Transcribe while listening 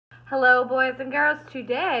Hello boys and girls,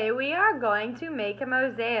 today we are going to make a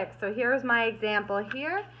mosaic. So here's my example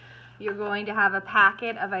here. You're going to have a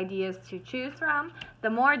packet of ideas to choose from. The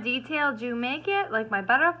more detailed you make it, like my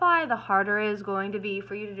butterfly, the harder it is going to be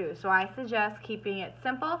for you to do. So I suggest keeping it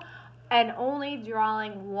simple and only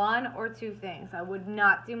drawing one or two things. I would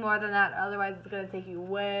not do more than that, otherwise it's going to take you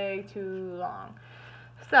way too long.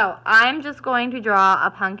 So I'm just going to draw a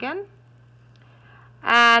pumpkin.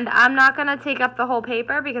 And I'm not going to take up the whole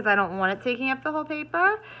paper because I don't want it taking up the whole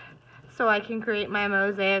paper. So I can create my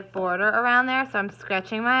mosaic border around there. So I'm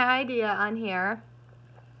sketching my idea on here.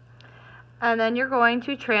 And then you're going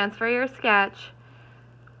to transfer your sketch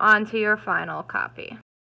onto your final copy.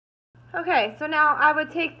 Okay, so now I would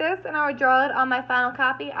take this and I would draw it on my final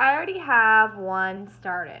copy. I already have one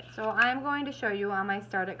started. So I'm going to show you on my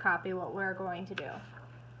started copy what we're going to do.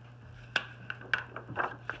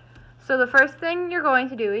 So the first thing you're going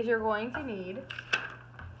to do is you're going to need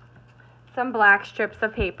some black strips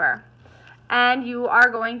of paper. And you are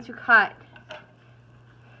going to cut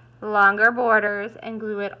longer borders and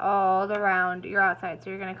glue it all around your outside. So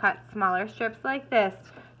you're going to cut smaller strips like this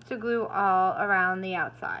to glue all around the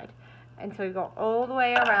outside until you go all the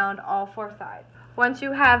way around all four sides. Once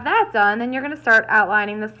you have that done, then you're going to start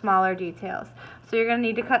outlining the smaller details. So you're going to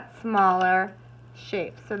need to cut smaller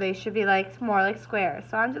shapes, so they should be more like squares.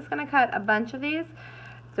 So I'm just going to cut a bunch of these.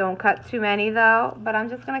 Don't cut too many though, but I'm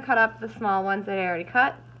just going to cut up the small ones that I already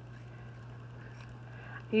cut.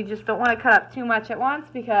 You just don't want to cut up too much at once,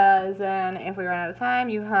 because then if we run out of time,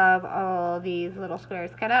 you have all these little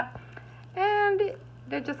squares cut up and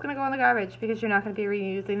they're just going to go in the garbage because you're not going to be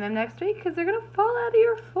reusing them next week because they're going to fall out of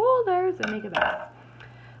your folders and make a mess.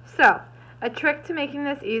 So a trick to making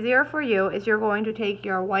this easier for you is you're going to take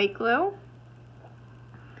your white glue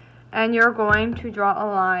and you're going to draw a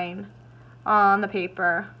line on the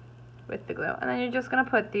paper with the glue. And then you're just going to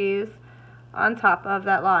put these on top of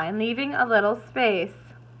that line, leaving a little space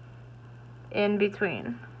in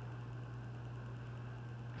between.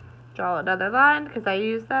 Draw another line because I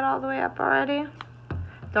used that all the way up already.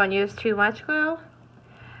 Don't use too much glue.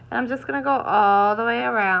 And I'm just going to go all the way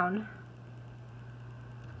around,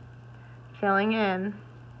 filling in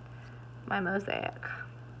my mosaic.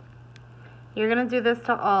 You're going to do this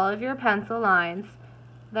to all of your pencil lines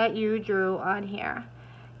that you drew on here.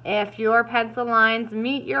 If your pencil lines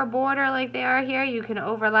meet your border like they are here, you can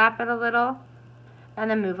overlap it a little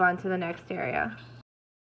and then move on to the next area.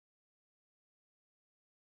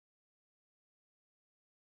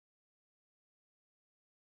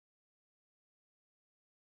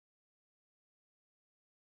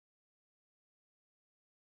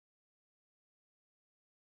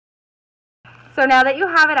 So now that you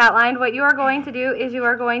have it outlined, what you are going to do is you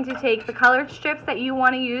are going to take the colored strips that you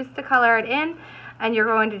want to use to color it in, and you're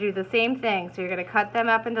going to do the same thing. So you're going to cut them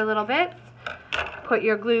up into little bits, put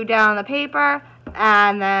your glue down on the paper,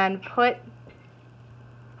 and then put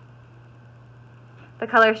the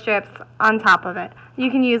color strips on top of it. You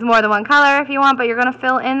can use more than one color if you want, but you're going to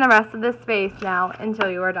fill in the rest of this space now until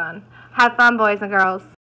you are done. Have fun, boys and girls.